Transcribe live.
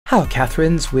How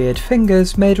Catherine's weird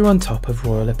fingers made her on top of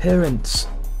royal appearance.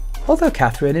 Although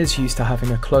Catherine is used to having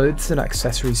her clothes and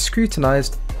accessories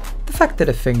scrutinised, the fact that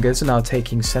her fingers are now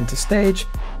taking centre stage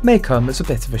may come as a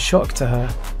bit of a shock to her.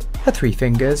 Her 3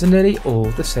 fingers are nearly all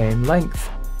the same length.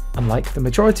 Unlike the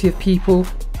majority of people,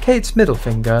 Kate's middle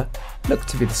finger looked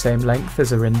to be the same length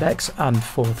as her index and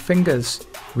 4th fingers.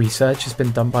 Research has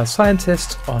been done by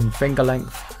scientists on finger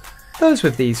length. Those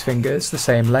with these fingers the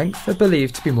same length are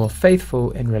believed to be more faithful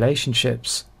in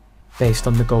relationships. Based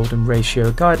on the Golden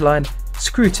Ratio guideline,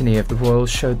 scrutiny of the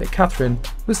royals showed that Catherine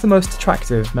was the most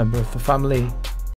attractive member of the family.